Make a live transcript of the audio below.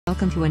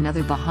Welcome to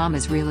another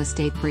Bahamas Real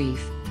Estate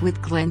Brief, with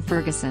Glenn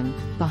Ferguson,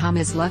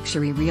 Bahamas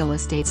luxury real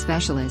estate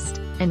specialist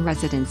and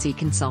residency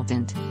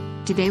consultant.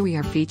 Today we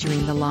are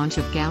featuring the launch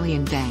of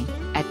Galleon Bay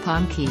at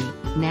Palm Cay,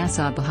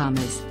 Nassau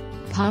Bahamas.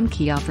 Palm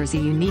Cay offers a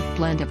unique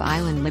blend of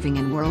island living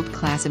and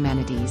world-class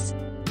amenities.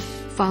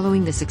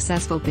 Following the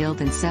successful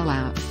build and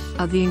sellout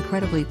of the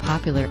incredibly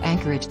popular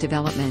Anchorage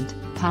development,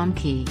 Palm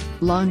Cay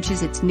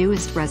launches its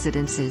newest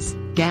residences,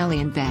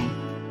 Galleon Bay.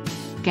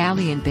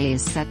 Galleon Bay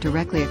is set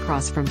directly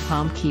across from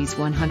Palm Cay's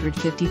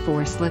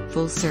 154-slip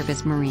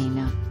full-service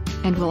marina,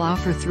 and will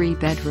offer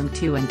 3-bedroom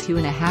 2 and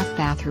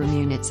 2.5-bathroom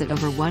units at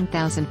over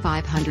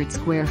 1,500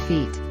 square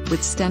feet,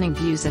 with stunning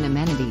views and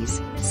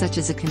amenities, such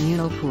as a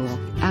communal pool,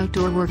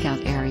 outdoor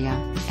workout area,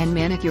 and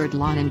manicured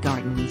lawn and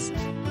gardens.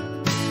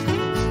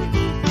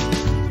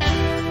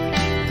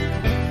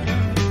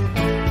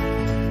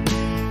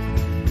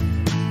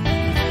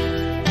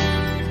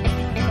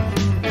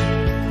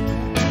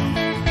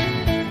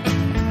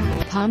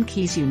 Palm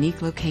Cay's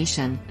unique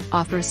location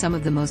offers some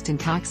of the most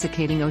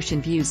intoxicating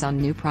ocean views on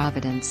New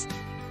Providence.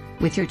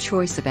 With your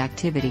choice of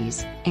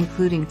activities,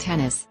 including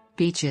tennis,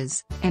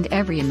 beaches, and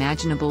every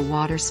imaginable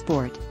water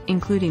sport,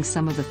 including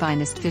some of the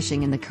finest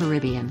fishing in the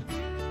Caribbean.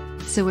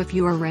 So if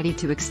you are ready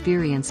to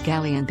experience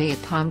Galleon Bay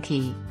at Palm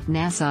Cay,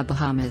 Nassau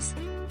Bahamas,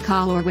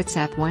 call or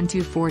WhatsApp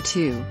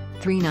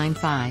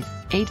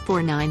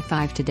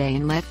 1242-395-8495 today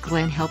and let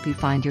Glenn help you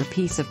find your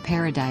piece of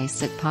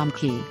paradise at Palm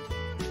Cay.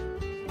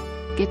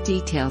 Get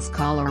details,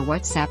 call or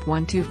WhatsApp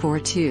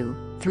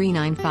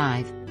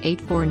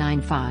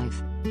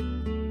 1242-395-8495.